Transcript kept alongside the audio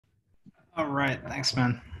All right, thanks,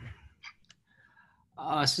 man.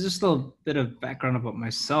 So just a little bit of background about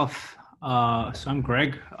myself. So I'm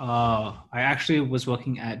Greg. I actually was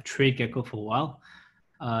working at TradeGecko for a while.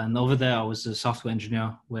 And over there, I was a software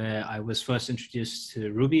engineer where I was first introduced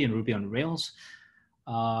to Ruby and Ruby on Rails.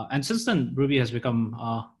 And since then, Ruby has become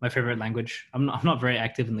my favorite language. I'm not very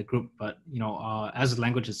active in the group, but as a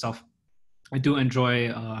language itself, I do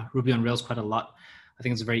enjoy Ruby on Rails quite a lot. I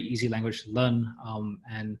think it's a very easy language to learn,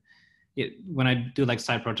 and when I do like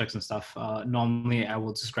side projects and stuff, normally I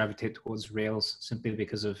will just gravitate towards Rails simply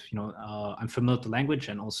because of, I'm familiar with the language,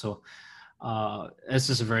 and also it's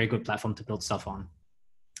just a very good platform to build stuff on.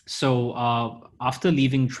 So after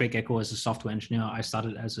leaving TradeGecko as a software engineer, I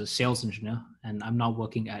started as a sales engineer, and I'm now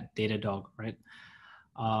working at Datadog, right?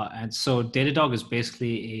 And so Datadog is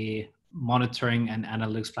basically a monitoring and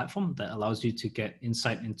analytics platform that allows you to get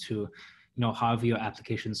insight into, however your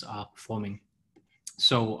applications are performing.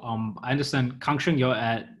 So I understand, Kangsheng, you're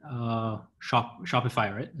at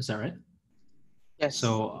Shopify, right? Is that right? Yes.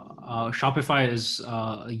 So Shopify is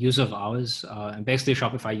a user of ours, and basically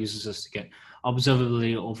Shopify uses us to get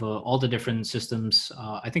observability over all the different systems.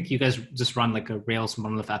 I think you guys just run like a Rails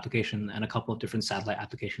monolith application and a couple of different satellite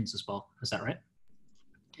applications as well. Is that right?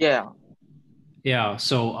 Yeah. Yeah,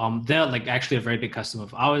 so they're like actually a very big customer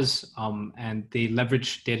of ours, and they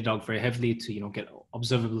leverage Datadog very heavily to get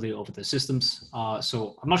observability over the systems.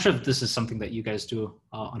 So I'm not sure if this is something that you guys do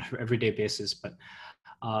on an everyday basis, but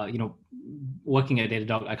working at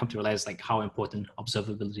Datadog, I come to realize like how important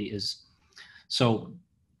observability is. So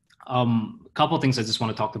a couple of things I just want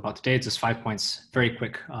to talk about today. Just 5 points, very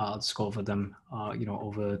quick. I'll just go over them,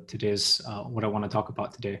 over today's what I want to talk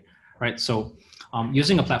about today. Right. So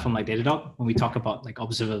using a platform like Datadog, when we talk about like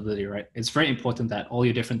observability, right, it's very important that all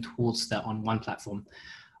your different tools that are on one platform.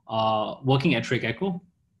 Working at TradeGecko,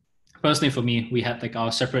 personally for me, we had like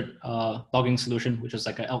our separate logging solution, which was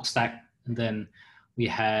like an elk stack. And then we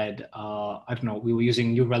had, we were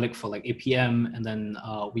using New Relic for like APM. And then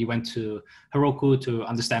we went to Heroku to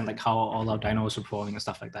understand like how all our dynos were performing and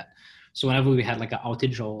stuff like that. So whenever we had like an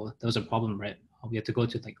outage or there was a problem, right, we had to go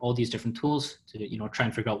to like all these different tools to try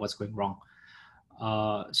and figure out what's going wrong.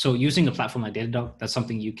 So using a platform like Datadog, that's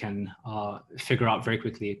something you can figure out very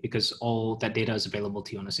quickly because all that data is available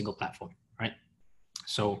to you on a single platform, right?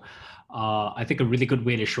 So I think a really good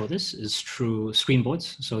way to show this is through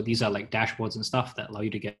screenboards. So these are like dashboards and stuff that allow you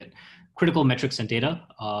to get critical metrics and data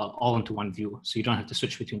all into one view. So you don't have to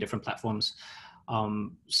switch between different platforms.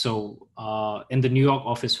 So in the New York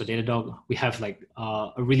office for Datadog, we have like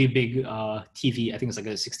a really big TV. I think it's like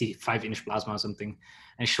a 65-inch plasma or something,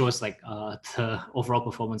 and shows like the overall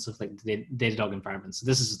performance of like the Datadog environment. So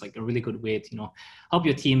this is like a really good way to help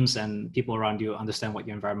your teams and people around you understand what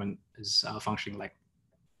your environment is functioning like.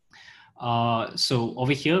 So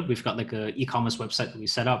over here we've got like a e-commerce website that we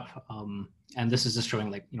set up, and this is just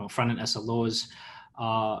showing like front-end SLOs.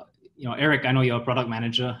 Eric, I know you're a product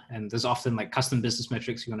manager, and there's often like custom business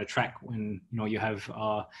metrics you want to track when you have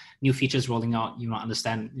new features rolling out. You want to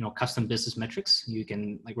understand custom business metrics. You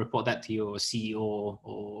can like report that to your CEO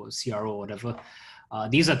or CRO or whatever.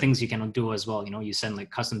 These are things you can do as well. You send like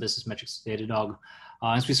custom business metrics to Datadog.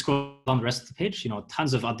 As we scroll down the rest of the page,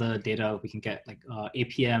 tons of other data we can get, like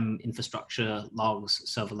APM, infrastructure, logs,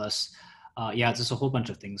 serverless. There's a whole bunch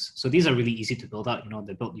of things. So these are really easy to build out.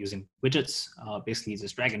 They're built using widgets. Basically,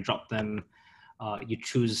 just drag and drop them. You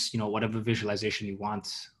choose, whatever visualization you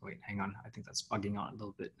want. Wait, hang on. I think that's bugging out a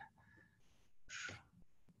little bit.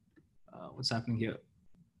 What's happening here?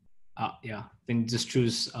 Then just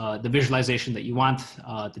choose the visualization that you want,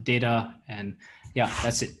 the data, and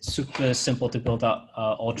that's it. Super simple to build out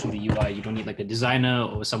all through the UI. You don't need like a designer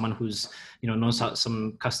or someone who's knows how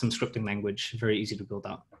some custom scripting language. Very easy to build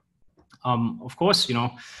out. Of course,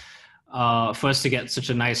 for us to get such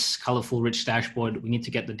a nice, colorful, rich dashboard, we need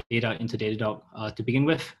to get the data into Datadog to begin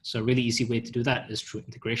with. So a really easy way to do that is through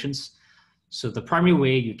integrations. So the primary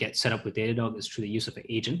way you get set up with Datadog is through the use of an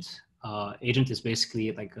agent. Agent is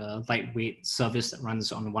basically like a lightweight service that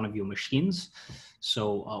runs on one of your machines.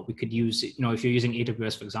 So we could use, if you're using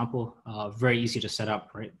AWS, for example, very easy to set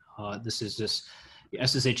up, right? This is just your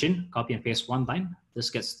SSH in, copy and paste one line. This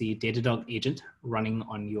gets the Datadog agent running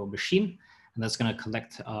on your machine, and that's going to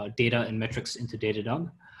collect data and metrics into Datadog.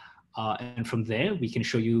 And from there, we can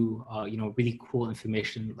show you, really cool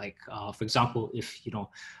information. Like, for example, if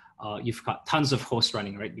you've got tons of hosts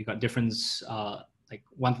running, right? You've got different, like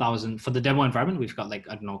 1,000 for the demo environment. We've got like,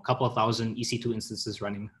 I don't know, a couple of thousand EC2 instances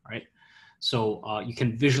running, right? So you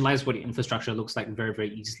can visualize what your infrastructure looks like very,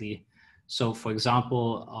 very easily. So for example,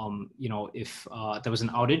 if there was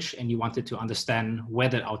an outage and you wanted to understand where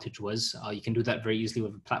that outage was, you can do that very easily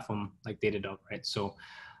with a platform like Datadog, right? So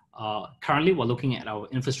currently we're looking at our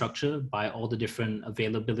infrastructure by all the different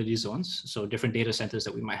availability zones. So different data centers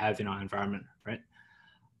that we might have in our environment, right?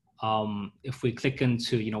 If we click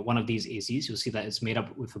into one of these AZs, you'll see that it's made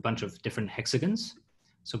up with a bunch of different hexagons.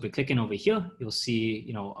 So if we click in over here, you'll see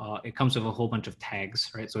it comes with a whole bunch of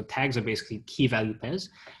tags, right? So tags are basically key value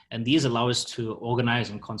pairs, and these allow us to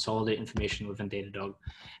organize and consolidate information within Datadog.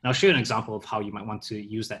 And I'll show you an example of how you might want to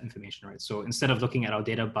use that information, right? So instead of looking at our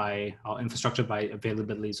data by our infrastructure by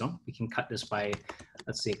availability zone, we can cut this by,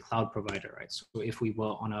 let's say, cloud provider, right? So if we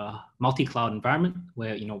were on a multi-cloud environment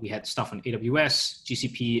where we had stuff on AWS,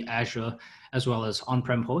 GCP, Azure, as well as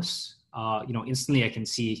on-prem hosts, instantly I can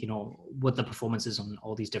see what the performance is on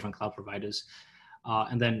all these different cloud providers,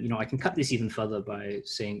 and then I can cut this even further by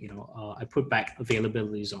saying I put back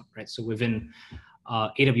availability zone, right? So within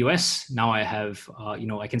AWS now I have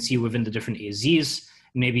I can see within the different AZs.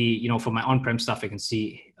 Maybe for my on-prem stuff I can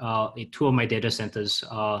see two of my data centers,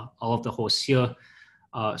 all of the hosts here.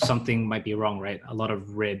 Something might be wrong, right? A lot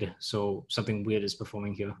of red, so something weird is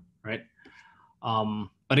performing here, right?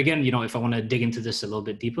 But again, if I want to dig into this a little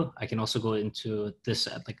bit deeper, I can also go into this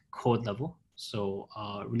at like code level. So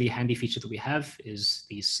a really handy feature that we have is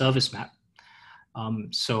the service map.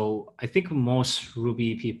 So I think most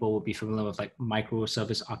Ruby people will be familiar with like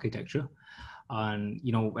microservice architecture. And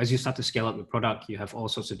as you start to scale up the product, you have all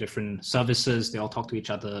sorts of different services. They all talk to each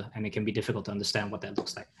other, and it can be difficult to understand what that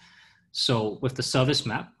looks like. So with the service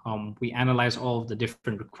map, we analyze all of the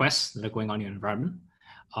different requests that are going on in your environment.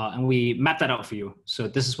 And we map that out for you. So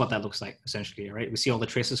this is what that looks like essentially, right? We see all the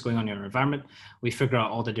traces going on in your environment. We figure out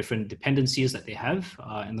all the different dependencies that they have,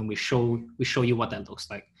 and then we show you what that looks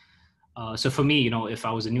like. So for me, if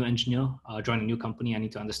I was a new engineer joining a new company, I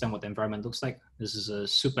need to understand what the environment looks like. This is a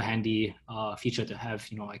super handy feature to have.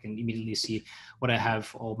 I can immediately see what I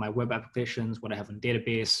have, all my web applications, what I have on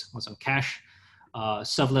database, what's on cache,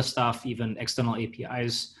 serverless stuff, even external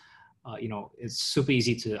APIs. It's super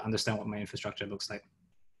easy to understand what my infrastructure looks like.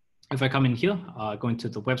 If I come in here, go into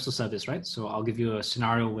the web store service, right? So I'll give you a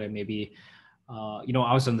scenario where maybe,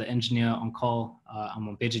 I was on the engineer on call, I'm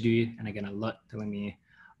on PagerDuty, and I get an alert telling me,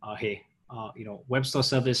 hey, web store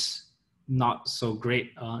service, not so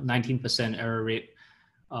great, 19% error rate,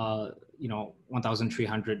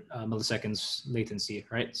 1,300 milliseconds latency,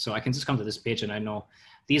 right? So I can just come to this page and I know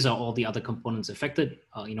these are all the other components affected,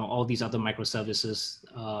 all these other microservices,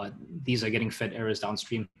 these are getting fed errors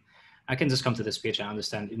downstream. I can just come to this page and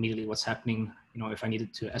understand immediately what's happening. If I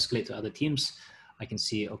needed to escalate to other teams, I can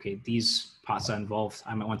see, okay, these parts are involved.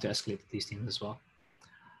 I might want to escalate to these teams as well.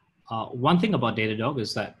 One thing about Datadog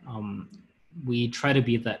is that we try to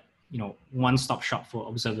be that, one-stop shop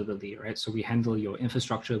for observability, right? So we handle your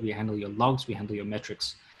infrastructure, we handle your logs, we handle your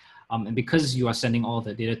metrics. And because you are sending all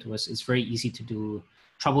the data to us, it's very easy to do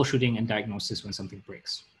troubleshooting and diagnosis when something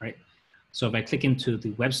breaks, right? So if I click into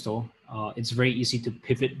the web store, it's very easy to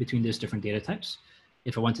pivot between these different data types.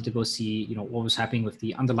 If I wanted to go see, what was happening with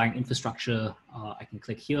the underlying infrastructure, I can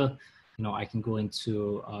click here. I can go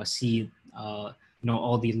into see,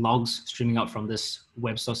 all the logs streaming out from this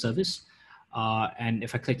web store service. And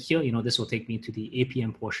if I click here, this will take me to the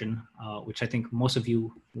APM portion, which I think most of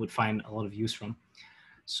you would find a lot of use from.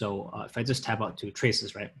 So if I just tab out to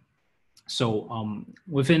traces, right? So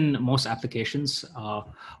within most applications,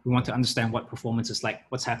 we want to understand what performance is like,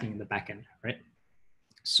 what's happening in the backend, right?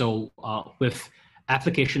 So with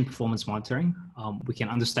application performance monitoring, we can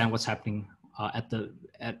understand what's happening at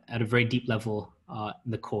a very deep level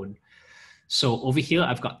in the code. So over here,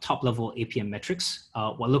 I've got top level APM metrics.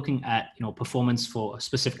 We're looking at performance for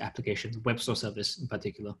specific applications, web store service in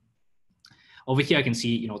particular. Over here, I can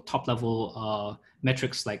see top level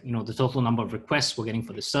metrics like the total number of requests we're getting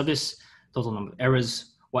for the service, total number of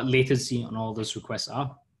errors, what latency on all those requests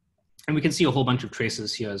are. And we can see a whole bunch of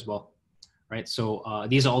traces here as well, right? So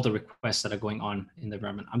these are all the requests that are going on in the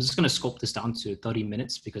environment. I'm just gonna scope this down to 30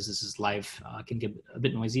 minutes because this is live, can get a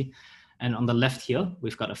bit noisy. And on the left here,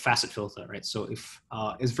 we've got a facet filter, right? So if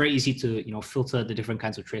it's very easy to filter the different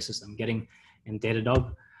kinds of traces I'm getting in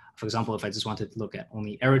Datadog. For example, if I just wanted to look at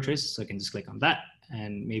only error traces, so I can just click on that,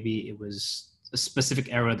 and maybe it was a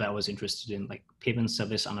specific error that I was interested in, like payment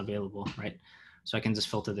service unavailable, right? So I can just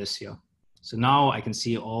filter this here. So now I can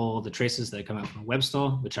see all the traces that are coming from the web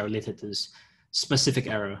store, which are related to this specific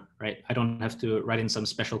error, right? I don't have to write in some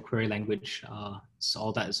special query language. So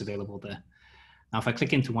all that is available there. Now, if I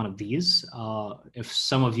click into one of these, if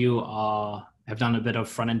some of you have done a bit of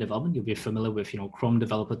front-end development, you'll be familiar with Chrome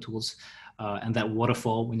developer tools and that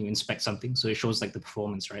waterfall when you inspect something. So it shows like the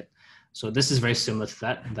performance, right? So this is very similar to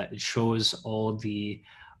that, in that it shows all the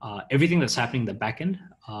everything that's happening in the backend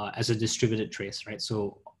as a distributed trace, right?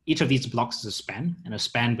 So each of these blocks is a span, and a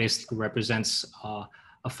span basically represents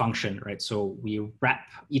a function, right? So we wrap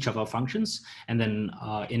each of our functions, and then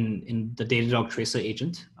in the Datadog tracer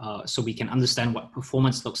agent, so we can understand what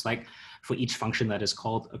performance looks like for each function that is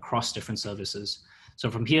called across different services. So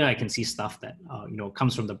from here, I can see stuff that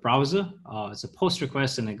comes from the browser. It's a post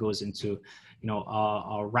request, and it goes into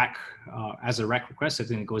our rack as a rack request. I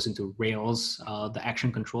think it goes into Rails, the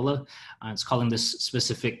action controller, and it's calling this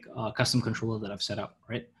specific custom controller that I've set up,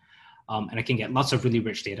 right? And I can get lots of really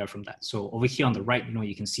rich data from that. So over here on the right,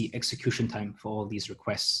 you can see execution time for all these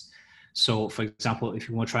requests. So for example, if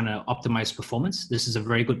you were trying to optimize performance, this is a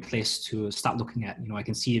very good place to start looking at. I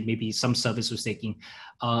can see maybe some service was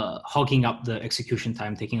hogging up the execution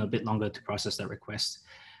time, taking a bit longer to process that request.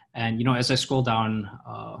 And as I scroll down,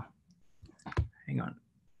 hang on,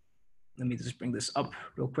 let me just bring this up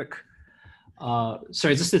real quick.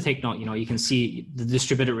 Sorry, just to take note, you can see the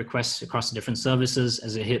distributed requests across the different services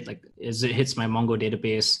as it hits my Mongo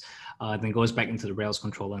database, then goes back into the Rails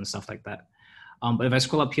controller and stuff like that. But if I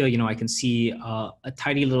scroll up here, I can see a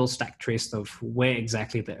tiny little stack trace of where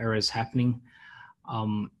exactly the error is happening.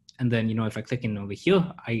 And then, if I click in over here,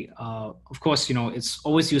 of course, it's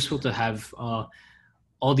always useful to have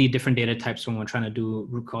all the different data types when we're trying to do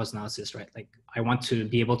root cause analysis, right? Like I want to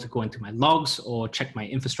be able to go into my logs or check my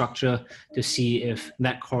infrastructure to see if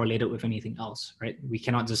that correlated with anything else, right? We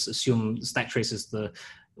cannot just assume the stack trace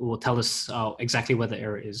will tell us exactly where the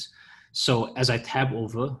error is. So as I tab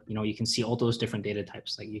over, you can see all those different data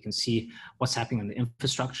types. Like you can see what's happening on the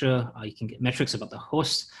infrastructure. You can get metrics about the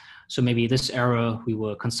host. So maybe this error we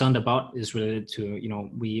were concerned about is related to,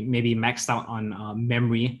 we maybe maxed out on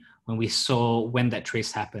memory when we saw when that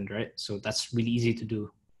trace happened, right? So that's really easy to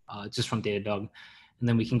do just from Datadog. And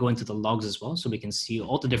then we can go into the logs as well. So we can see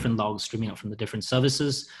all the different logs streaming out from the different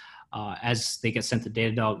services as they get sent to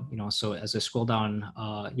Datadog. So as I scroll down,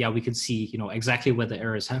 we can see, exactly where the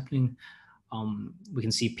error is happening. We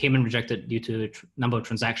can see payment rejected due to number of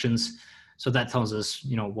transactions. So that tells us,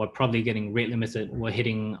 we're probably getting rate limited. We're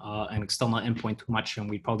hitting an external endpoint too much, and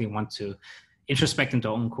we probably want to introspect into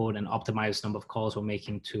our own code and optimize number of calls we're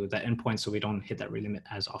making to that endpoint so we don't hit that rate limit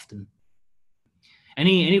as often.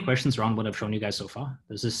 Any questions around what I've shown you guys so far?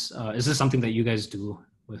 Is this something that you guys do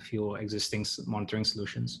with your existing monitoring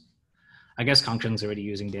solutions? I guess Kangcheng's already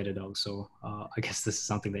using Datadog, so I guess this is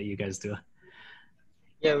something that you guys do.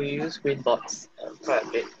 Yeah, we use Greenbox quite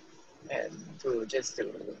a bit, and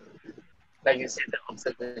like you said, the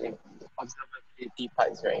observability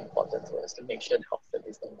part is very important to us to make sure the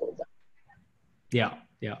observability don't go down. Yeah.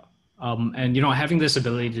 And having this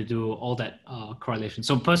ability to do all that correlation.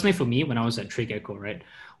 So personally for me, when I was at TrigEcho, right,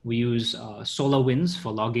 we use SolarWinds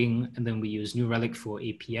for logging, and then we use New Relic for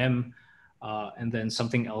APM, and then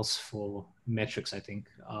something else for metrics, I think.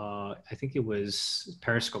 I think it was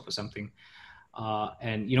Periscope or something.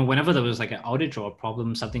 And whenever there was like an outage or a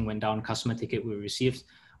problem, something went down, customer ticket we received,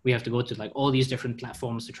 we have to go to like all these different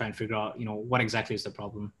platforms to try and figure out, what exactly is the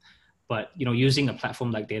problem. But using a platform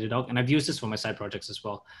like Datadog, and I've used this for my side projects as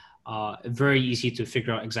well, very easy to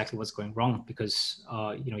figure out exactly what's going wrong because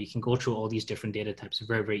you can go through all these different data types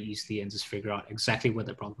very, very easily and just figure out exactly where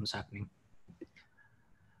the problem is happening.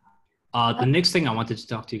 The next thing I wanted to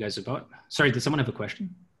talk to you guys about. Sorry, did someone have a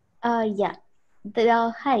question? Yeah.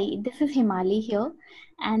 Hi, this is Himali here,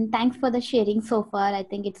 and thanks for the sharing so far. I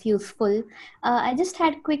think it's useful. I just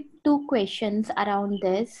had two questions around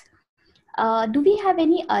this. Do we have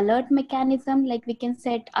any alert mechanism, like we can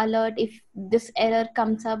set alert if this error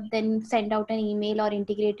comes up, then send out an email or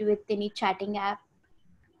integrate with any chatting app?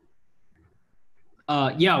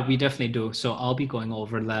 Yeah, we definitely do. So I'll be going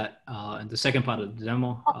over that in the second part of the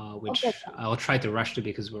demo, which okay. I'll try to rush to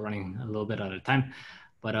because we're running a little bit out of time.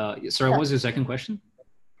 But sorry, what was your second question?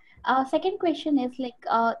 Second question is like,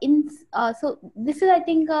 so this is, I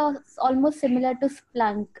think, almost similar to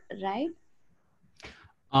Splunk, right?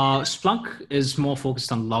 Splunk is more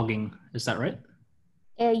focused on logging. Is that right?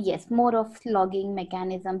 Yes, more of logging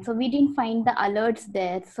mechanism. So we didn't find the alerts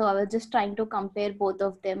there. So I was just trying to compare both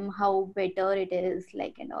of them, how better it is,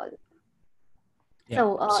 like, and all. Yeah.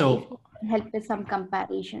 So if you can help with some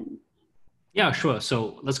comparison. Yeah, sure.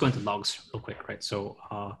 So let's go into logs real quick, right? So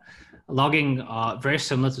logging, very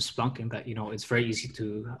similar to Splunk in that, it's very easy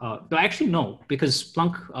to, but actually no, because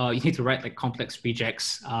Splunk, you need to write like complex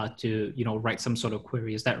regex to, write some sort of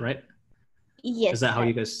query. Is that right? Yes. Is that how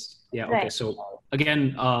you guys, yeah, right. Okay. So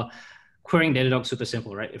again, querying Datadog super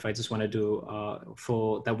simple, right? If I just want to do,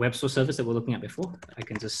 for that web store service that we're looking at before, I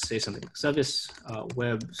can just say something like service,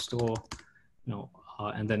 web store,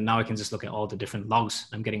 And then now I can just look at all the different logs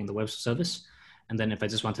I'm getting in the web service. And then if I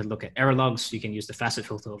just want to look at error logs, you can use the facet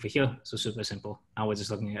filter over here. So super simple. Now we're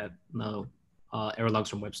just looking at the error logs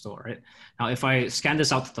from web store, right? Now, if I scan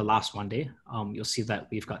this out to the last 1 day, you'll see that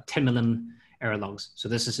we've got 10 million error logs. So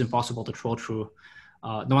this is impossible to troll through.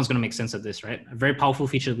 No one's going to make sense of this, right? A very powerful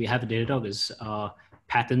feature we have at Datadog is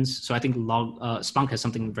patterns. So I think Splunk has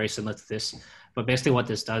something very similar to this. But basically what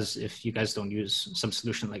this does, if you guys don't use some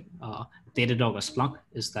solution like Datadog or Splunk,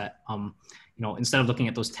 is that instead of looking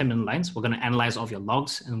at those 10 million lines, we're going to analyze all of your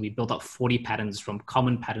logs, and we build up 40 patterns from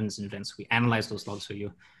common patterns and events. We analyze those logs for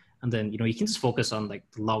you. And then, you can just focus on like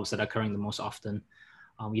the logs that are occurring the most often.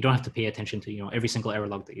 You don't have to pay attention to, every single error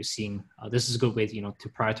log that you're seeing. This is a good way, to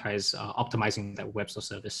prioritize optimizing that web store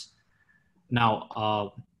service.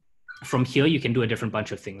 Now, from here, you can do a different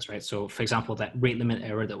bunch of things, right? So for example, that rate limit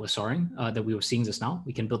error that we were seeing just now,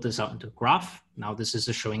 we can build this out into a graph. Now this is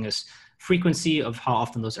just showing us frequency of how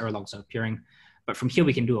often those error logs are appearing. But from here,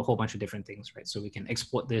 we can do a whole bunch of different things, right? So we can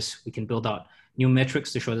export this, we can build out new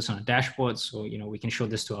metrics to show this on a dashboard. So, we can show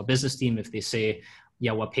this to our business team if they say,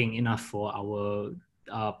 yeah, we're paying enough for our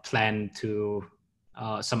plan to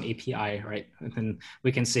some API, right? And then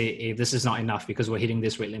we can say, hey, this is not enough because we're hitting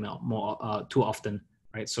this rate limit more too often,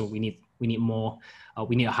 right? So we need more,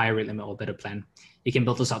 we need a higher rate limit or better plan. You can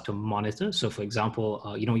build this out to monitor. So for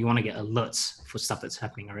example, you want to get alerts for stuff that's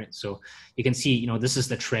happening, all right? So you can see, this is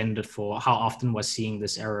the trend for how often we're seeing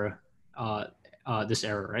this error,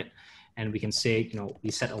 right? And we can say,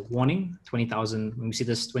 we set a warning, 20,000, when we see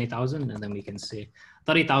this 20,000, and then we can say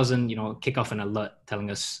 30,000, kick off an alert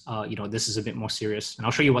telling us, this is a bit more serious. And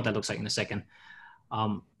I'll show you what that looks like in a second.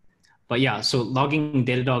 But yeah, so logging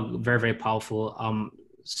Datadog, very, very powerful.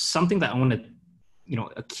 Something that I want to,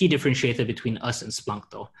 a key differentiator between us and Splunk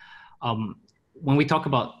though. When we talk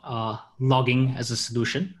about logging as a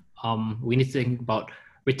solution, we need to think about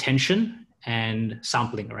retention and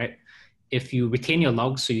sampling, right? If you retain your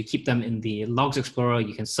logs, so you keep them in the Logs Explorer,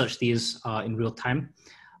 you can search these in real time.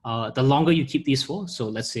 The longer you keep these for, so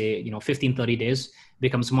let's say, 15, 30 days, it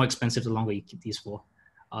becomes more expensive the longer you keep these for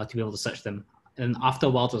to be able to search them. And after a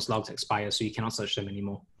while, those logs expire, so you cannot search them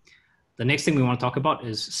anymore. The next thing we want to talk about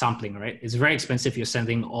is sampling, right? It's very expensive if you're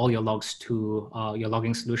sending all your logs to your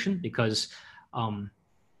logging solution, because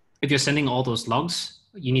if you're sending all those logs,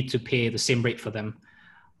 you need to pay the same rate for them.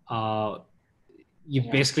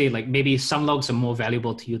 Basically, like maybe some logs are more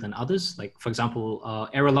valuable to you than others. Like for example,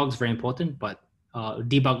 error logs, very important, but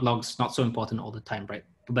debug logs, not so important all the time, right?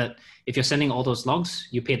 But if you're sending all those logs,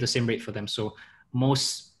 you pay the same rate for them. So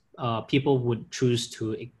most people would choose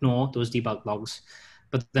to ignore those debug logs.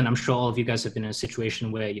 But then I'm sure all of you guys have been in a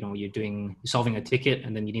situation where, you're solving a ticket,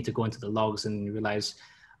 and then you need to go into the logs and you realize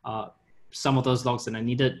some of those logs that I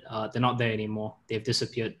needed, they're not there anymore. They've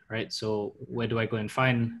disappeared, right? So where do I go and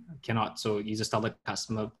find? Cannot. So you just tell the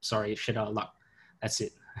customer, sorry, shit out of luck. That's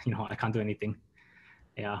it. I can't do anything.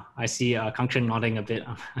 Yeah, I see Kangchen nodding a bit.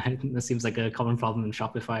 That seems like a common problem in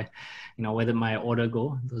Shopify. Where did my order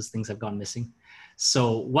go? Those things have gone missing.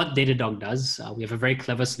 So what Datadog does, we have a very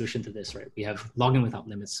clever solution to this, right? We have login without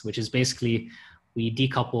limits, which is basically we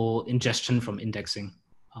decouple ingestion from indexing.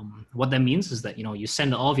 What that means is that, you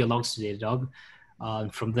send all of your logs to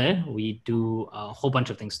Datadog. From there, we do a whole bunch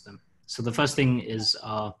of things to them. So the first thing is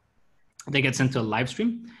they get sent to a live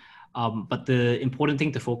stream. But the important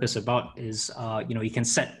thing to focus about is, you can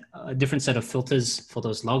set a different set of filters for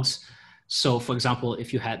those logs. So for example,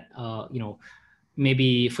 if you had,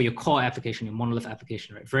 maybe for your core application, your monolith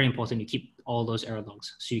application, right? Very important, you keep all those error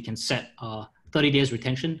logs. So you can set 30 days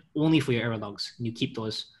retention only for your error logs. And you keep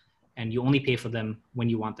those, and you only pay for them when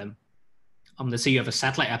you want them. Let's say you have a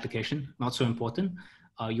satellite application, not so important.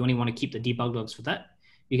 You only want to keep the debug logs for that.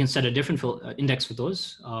 You can set a different index for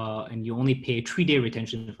those, and you only pay 3-day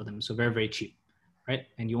retention for them. So very, very cheap, right?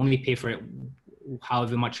 And you only pay for it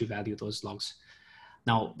however much you value those logs.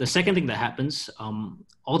 Now, the second thing that happens,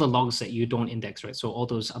 all the logs that you don't index, right? So all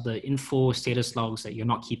those other info status logs that you're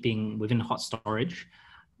not keeping within hot storage,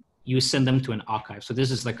 you send them to an archive. So this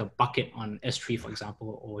is like a bucket on S3, for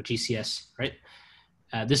example, or GCS, right?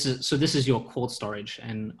 This is your cold storage.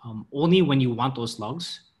 And only when you want those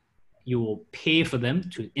logs, you will pay for them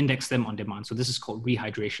to index them on demand. So this is called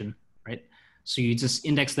rehydration, right? So you just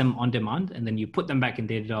index them on demand, and then you put them back in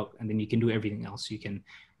Datadog, and then you can do everything else. You can,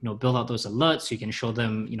 build out those alerts. You can show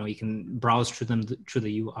them, you can browse through them through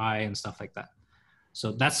the UI and stuff like that.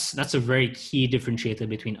 So that's a very key differentiator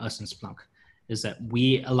between us and Splunk, is that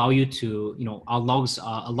we allow you to, our logs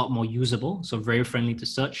are a lot more usable. So very friendly to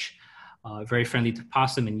search, very friendly to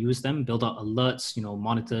pass them and use them, build out alerts,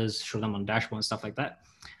 monitors, show them on dashboard and stuff like that.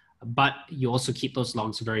 but you also keep those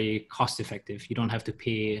logs very cost effective. You don't have to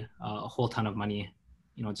pay a whole ton of money,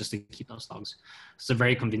 just to keep those logs. It's a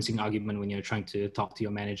very convincing argument when you're trying to talk to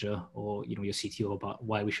your manager or, your CTO about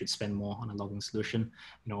why we should spend more on a logging solution.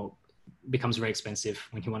 Becomes very expensive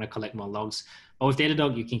when you want to collect more logs. But with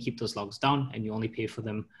Datadog, you can keep those logs down and you only pay for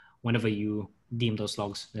them whenever you deem those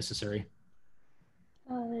logs necessary.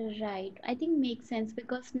 Right. I think makes sense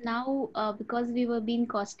because now, because we were being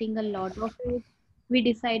costing a lot of it, we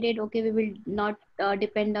decided, okay, we will not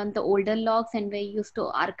depend on the older logs, and we used to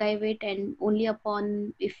archive it, and only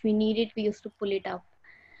upon if we need it, we used to pull it up.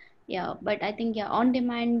 Yeah, but I think, yeah, on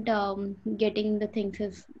demand, getting the things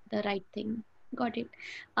is the right thing. Got it.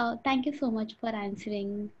 Thank you so much for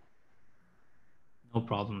answering. No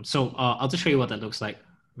problem. So I'll just show you what that looks like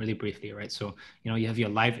really briefly, right? So, you have your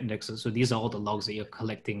live indexes. So these are all the logs that you're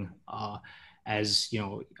collecting as,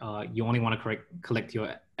 you only want to collect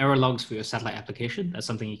your error logs for your satellite application. That's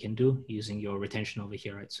something you can do using your retention over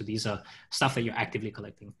here, right? So these are stuff that you're actively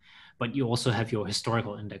collecting, but you also have your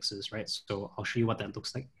historical indexes, right? So I'll show you what that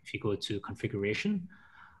looks like. If you go to configuration,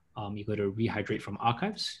 you go to rehydrate from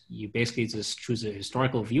archives, you basically just choose a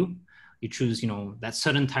historical view. You choose, that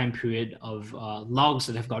certain time period of logs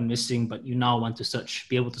that have gone missing, but you now want to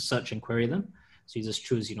be able to search and query them. So you just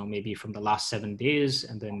choose, maybe from the last 7 days,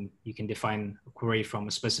 and then you can define a query from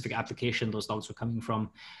a specific application those logs were coming from.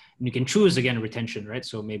 And you can choose, again, retention, right?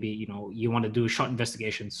 So maybe, you want to do short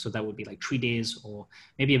investigations. So that would be like 3 days or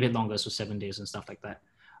maybe a bit longer, so 7 days and stuff like that.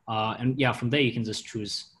 And yeah, from there, you can just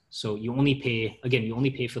choose. So you only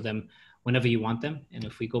pay for them whenever you want them. And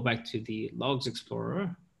if we go back to the Logs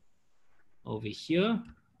Explorer, over here,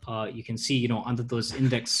 you can see, under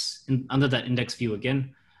that index view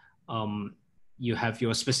again, you have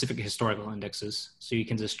your specific historical indexes. So you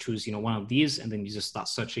can just choose, one of these, and then you just start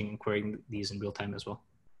searching and querying these in real time as well.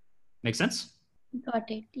 Make sense? Got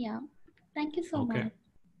it. Yeah. Thank you so much.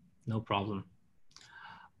 No problem.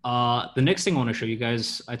 The next thing I want to show you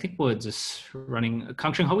guys, I think we're just running.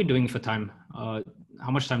 Kangsheng, how are we doing for time? How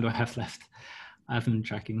much time do I have left? I haven't been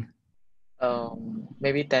tracking.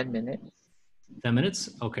 Maybe 10 minutes. 10 minutes?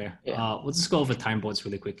 Okay. Yeah. Let's just go over time boards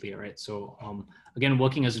really quickly, all right? So again,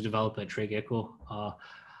 working as a developer at TradeGecko,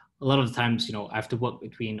 a lot of the times, I have to work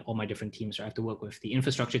between all my different teams. Or I have to work with the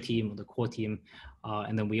infrastructure team or the core team,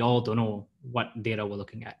 and then we all don't know what data we're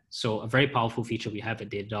looking at. So a very powerful feature we have at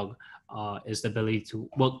Datadog is the ability to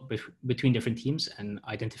work between different teams and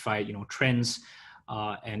identify, trends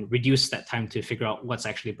and reduce that time to figure out what's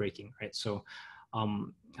actually breaking, right? So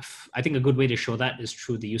I think a good way to show that is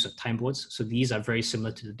through the use of time boards. So these are very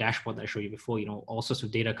similar to the dashboard that I showed you before, all sorts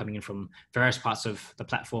of data coming in from various parts of the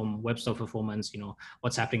platform, web store performance,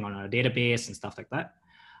 what's happening on our database and stuff like that.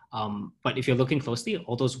 But if you're looking closely,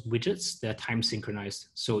 all those widgets, they're time synchronized.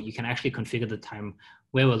 So you can actually configure the time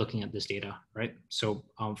where we're looking at this data, right? So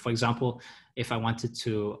for example, if I wanted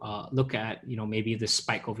to look at, maybe the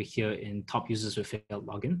spike over here in top users with failed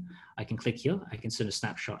login, I can click here. I can send a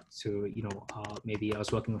snapshot to, maybe I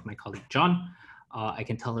was working with my colleague, John. I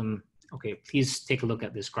can tell him, okay, please take a look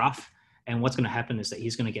at this graph. And what's going to happen is that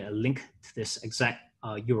he's going to get a link to this exact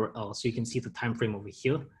URL. So you can see the time frame over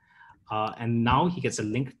here. And now he gets a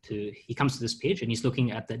link he comes to this page and he's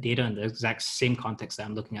looking at the data in the exact same context that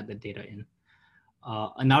I'm looking at the data in.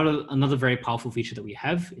 Another very powerful feature that we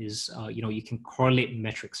have is, you can correlate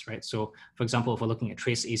metrics, right? So for example, if we're looking at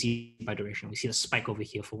trace AZ by duration, we see a spike over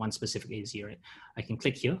here for one specific AZ, right? I can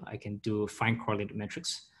click here, I can do find correlated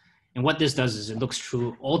metrics. And what this does is it looks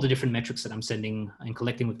through all the different metrics that I'm sending and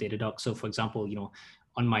collecting with Datadog. So for example,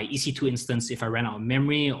 on my EC2 instance, if I ran out of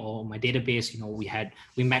memory or my database,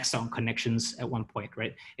 we maxed out on connections at one point,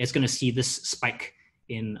 right? It's going to see this spike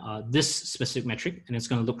in this specific metric, and it's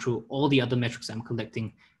going to look through all the other metrics I'm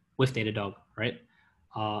collecting with Datadog, right?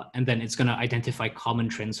 And then it's going to identify common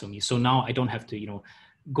trends for me. So now I don't have to,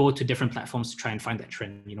 go to different platforms to try and find that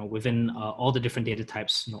trend. Within all the different data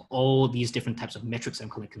types, all these different types of metrics I'm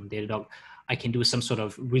collecting in Datadog, I can do some sort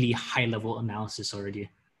of really high-level analysis already.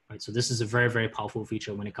 Right, so this is a very, very powerful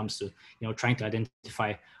feature when it comes to, trying to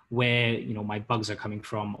identify where, my bugs are coming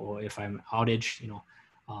from, or if I'm outage,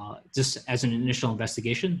 just as an initial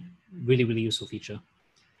investigation, really, really useful feature.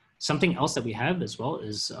 Something else that we have as well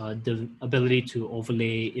is the ability to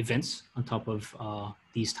overlay events on top of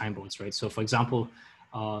these time boards, right? So for example,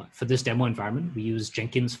 for this demo environment, we use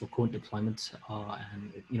Jenkins for code deployment.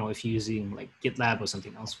 And, if you're using like GitLab or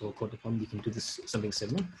something else for code deployment, you can do something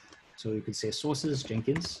similar. So you could say sources,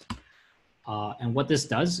 Jenkins. And what this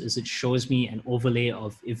does is it shows me an overlay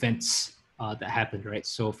of events that happened, right?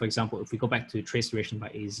 So for example, if we go back to trace duration by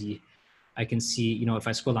AZ, I can see, if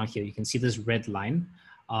I scroll down here, you can see this red line.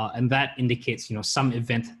 and that indicates, some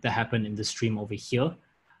event that happened in the stream over here.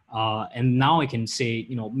 And now I can say,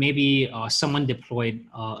 maybe someone deployed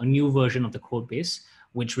a new version of the code base,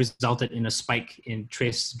 which resulted in a spike in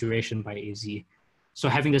trace duration by AZ. So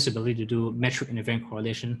having this ability to do metric and event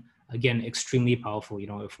correlation, again, extremely powerful.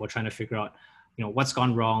 If we're trying to figure out, what's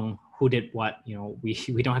gone wrong, who did what,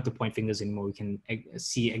 we don't have to point fingers anymore. We can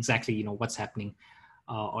see exactly, what's happening,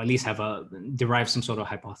 or at least derive some sort of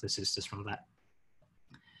hypothesis just from that.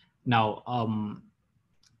 Now,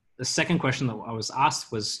 the second question that I was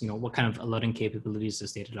asked was, what kind of alerting capabilities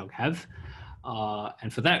does Datadog have?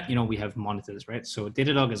 And for that, we have monitors, right? So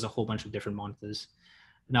Datadog has a whole bunch of different monitors.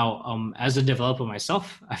 Now, as a developer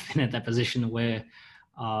myself, I've been at that position where,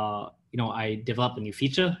 I develop a new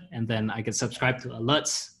feature and then I get subscribed to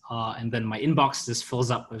alerts, and then my inbox just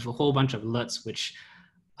fills up with a whole bunch of alerts, which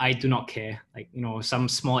I do not care. Like, some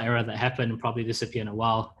small error that happened and probably disappear in a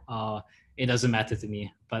while. It doesn't matter to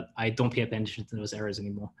me, but I don't pay attention to those errors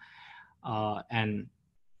anymore. And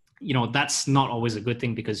that's not always a good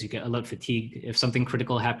thing because you get alert fatigue. If something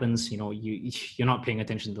critical happens, you're not paying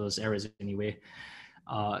attention to those errors anyway.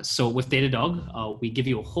 So with Datadog, we give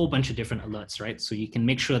you a whole bunch of different alerts, right? So you can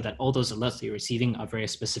make sure that all those alerts that you're receiving are very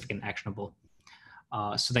specific and actionable,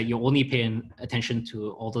 so that you're only paying attention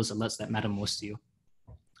to all those alerts that matter most to you.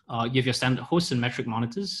 You have your standard host and metric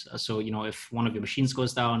monitors. So, if one of your machines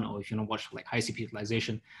goes down or if you want to watch like high CPU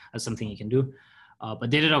utilization, that's something you can do. But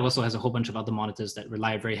Datadog also has a whole bunch of other monitors that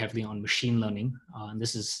rely very heavily on machine learning. And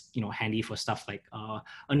this is, handy for stuff like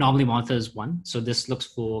anomaly monitor is one. So this looks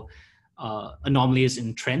for anomalies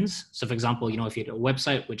in trends. So for example, if you have a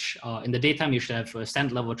website, which in the daytime, you should have a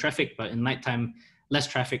standard level of traffic, but in nighttime, less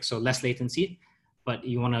traffic, so less latency. But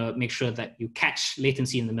you want to make sure that you catch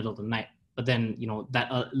latency in the middle of the night. But then,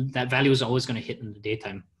 that value is always going to hit in the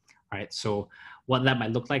daytime, right? So what that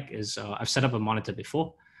might look like is I've set up a monitor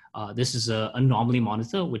before. This is an anomaly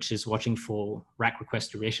monitor, which is watching for rack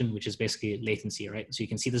request duration, which is basically latency, right? So you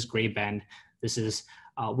can see this gray band. This is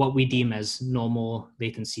what we deem as normal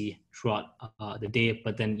latency throughout the day.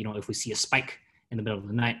 But then, if we see a spike in the middle of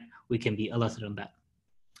the night, we can be alerted on that.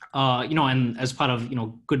 And as part of,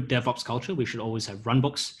 good DevOps culture, we should always have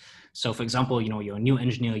runbooks. So for example, you're a new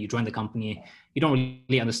engineer, you join the company, you don't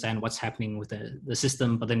really understand what's happening with the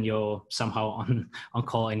system, but then you're somehow on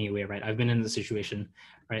call anyway, right? I've been in the situation,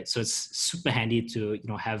 right? So it's super handy to,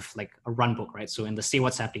 have like a run book, right? So in the say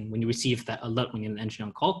what's happening, when you receive that alert when you're an engineer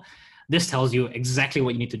on call, this tells you exactly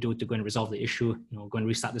what you need to do to go and resolve the issue, go and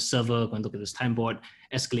restart the server, go and look at this time board,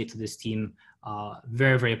 escalate to this team.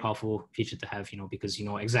 Very, very powerful feature to have, because you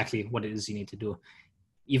know exactly what it is you need to do,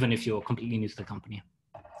 even if you're completely new to the company.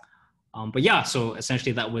 But yeah, so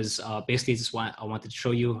essentially that was basically just what I wanted to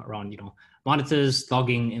show you around, monitors,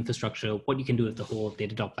 logging, infrastructure, what you can do with the whole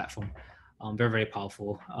Datadog platform. Very, very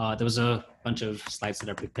powerful. There was a bunch of slides that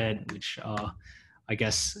I prepared, which I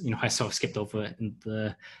guess, I sort of skipped over in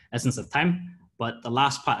the essence of time. But the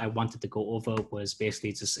last part I wanted to go over was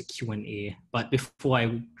basically just a Q&A. But before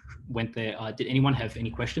I went there, did anyone have any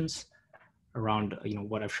questions around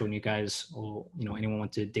what I've shown you guys, or anyone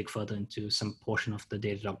want to dig further into some portion of the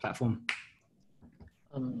Datadog platform?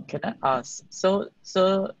 Can I ask? So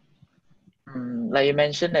like you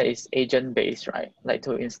mentioned that it's agent based, right? Like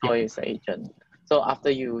to install is an agent. So after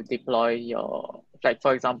you deploy your, like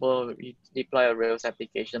for example, you deploy a Rails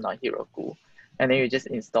application on Heroku, and then you just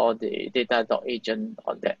install the Datadog agent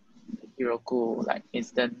on that Heroku like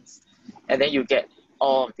instance, and then you get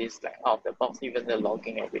all of this like out of the box, even the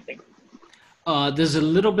logging, everything. There's a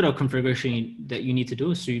little bit of configuration that you need to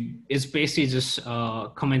do. So it's basically just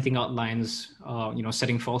commenting out lines,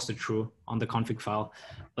 setting false to true on the config file.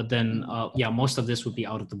 But then, yeah, most of this would be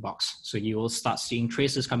out of the box. So you will start seeing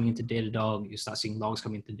traces coming into Datadog. You start seeing logs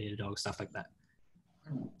coming into Datadog, stuff like that.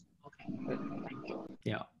 Okay, good. Thank you.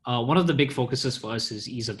 Yeah, one of the big focuses for us is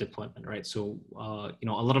ease of deployment, right? So, a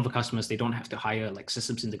lot of the customers, they don't have to hire like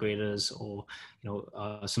systems integrators or,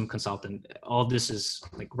 some consultant. All this is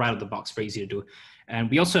like right out of the box, very easy to do. And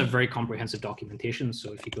we also have very comprehensive documentation.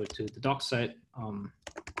 So if you go to the doc site,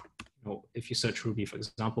 if you search Ruby, for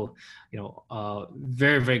example,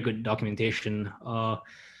 very, very good documentation,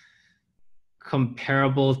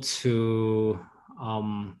 comparable to,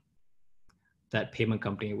 that payment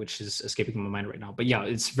company, which is escaping my mind right now. But yeah,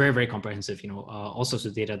 it's very, very comprehensive, all sorts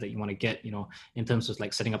of data that you want to get, in terms of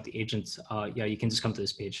like setting up the agents. Yeah, you can just come to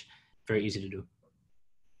this page. Very easy to do.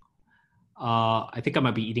 I think I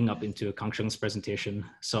might be eating up into Kangsheng's presentation,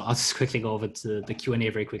 so I'll just quickly go over to the Q&A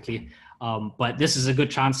very quickly. But this is a good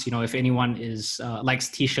chance, if anyone likes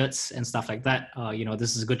t-shirts and stuff like that,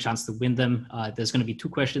 this is a good chance to win them. There's going to be 2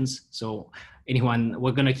 questions, so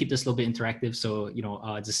we're going to keep this a little bit interactive. So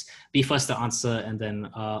just be first to answer, and then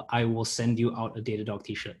I will send you out a Datadog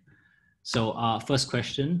t-shirt. So first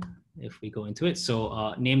question, if we go into it.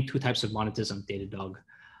 So name 2 types of monitors on Datadog.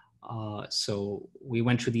 So we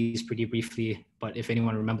went through these pretty briefly, but if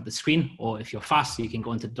anyone remembered the screen, or if you're fast, you can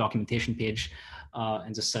go into the documentation page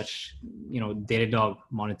and just search, Datadog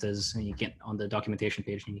monitors, and you get on the documentation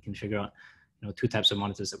page and you can figure out, 2 types of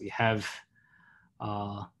monitors that we have.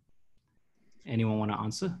 Anyone want to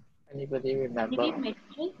answer? Anybody remember?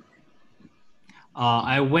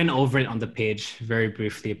 I went over it on the page very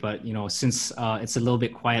briefly, but since it's a little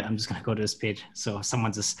bit quiet, I'm just going to go to this page. So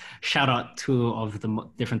someone just shout out 2 of the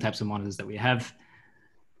different types of monitors that we have,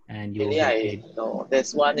 and you. Really, I know.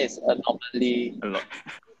 This one is anomaly. Alert.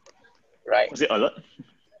 Right. Was it alert?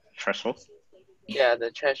 Threshold? Yeah,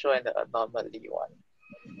 the threshold and the anomaly one.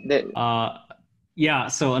 Yeah.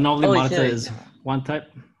 So anomaly monitor is one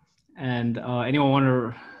type, and anyone want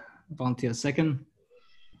to volunteer a second?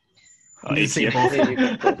 Okay,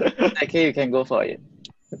 you can go for it.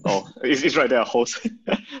 Oh, it's right there, host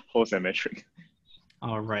and metric.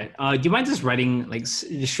 All right. Do you mind just writing,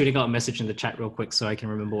 just shooting out a message in the chat real quick so I can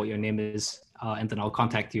remember what your name is, and then I'll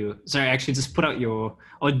contact you. Sorry, actually just put out or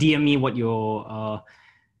DM me what your,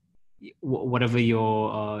 whatever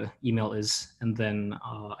your email is, and then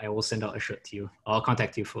I will send out a shirt to you. I'll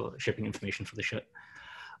contact you for shipping information for the shirt.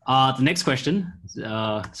 The next question,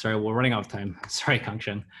 sorry, we're running out of time. Sorry,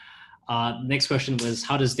 Kangsheng. Next question was,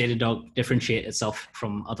 how does Datadog differentiate itself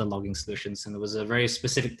from other logging solutions? And there was a very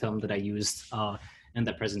specific term that I used in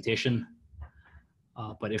that presentation.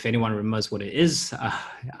 But if anyone remembers what it is,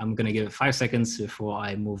 I'm going to give it 5 seconds before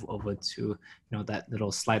I move over to that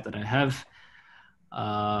little slide that I have.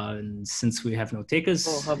 And since we have no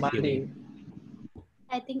takers,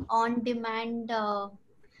 I think on-demand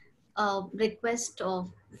request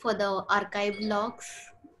for the archive logs.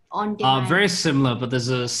 On demand. Very similar, but there's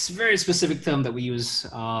a very specific term that we use,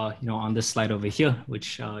 on this slide over here,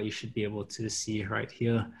 which you should be able to see right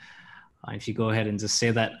here. If you go ahead and just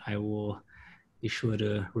say that, I will be sure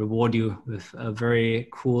to reward you with a very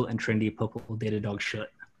cool and trendy purple Datadog shirt.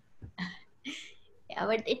 Yeah,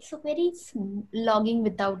 but it's a very logging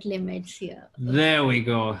without limits here. There we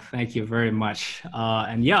go. Thank you very much.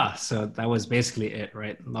 And yeah, so that was basically it,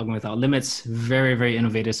 right? Logging without limits, very, very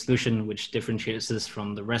innovative solution, which differentiates us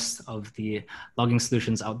from the rest of the logging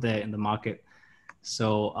solutions out there in the market.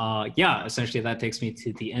 So yeah, essentially that takes me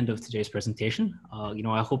to the end of today's presentation.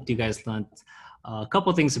 I hope you guys learned a couple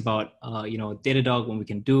of things about, Datadog, what we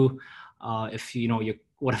can do. If you're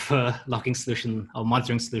whatever logging solution or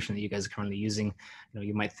monitoring solution that you guys are currently using,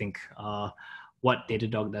 you might think what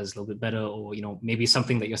Datadog does a little bit better, or maybe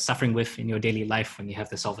something that you're suffering with in your daily life when you have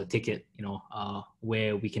to solve a ticket,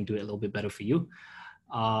 where we can do it a little bit better for you.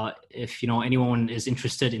 If anyone is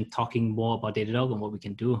interested in talking more about Datadog and what we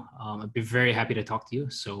can do, I'd be very happy to talk to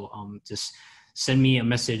you. So just send me a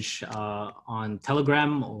message on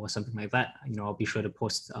Telegram or something like that. I'll be sure to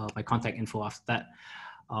post my contact info after that.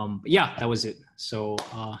 But yeah, that was it. So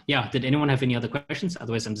yeah, did anyone have any other questions?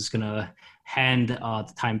 Otherwise, I'm just gonna hand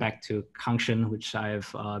the time back to Kangsheng, which I've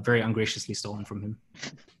very ungraciously stolen from him.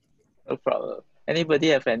 No problem. Anybody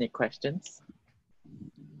have any questions?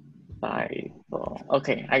 5, 4.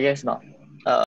 Okay, I guess not.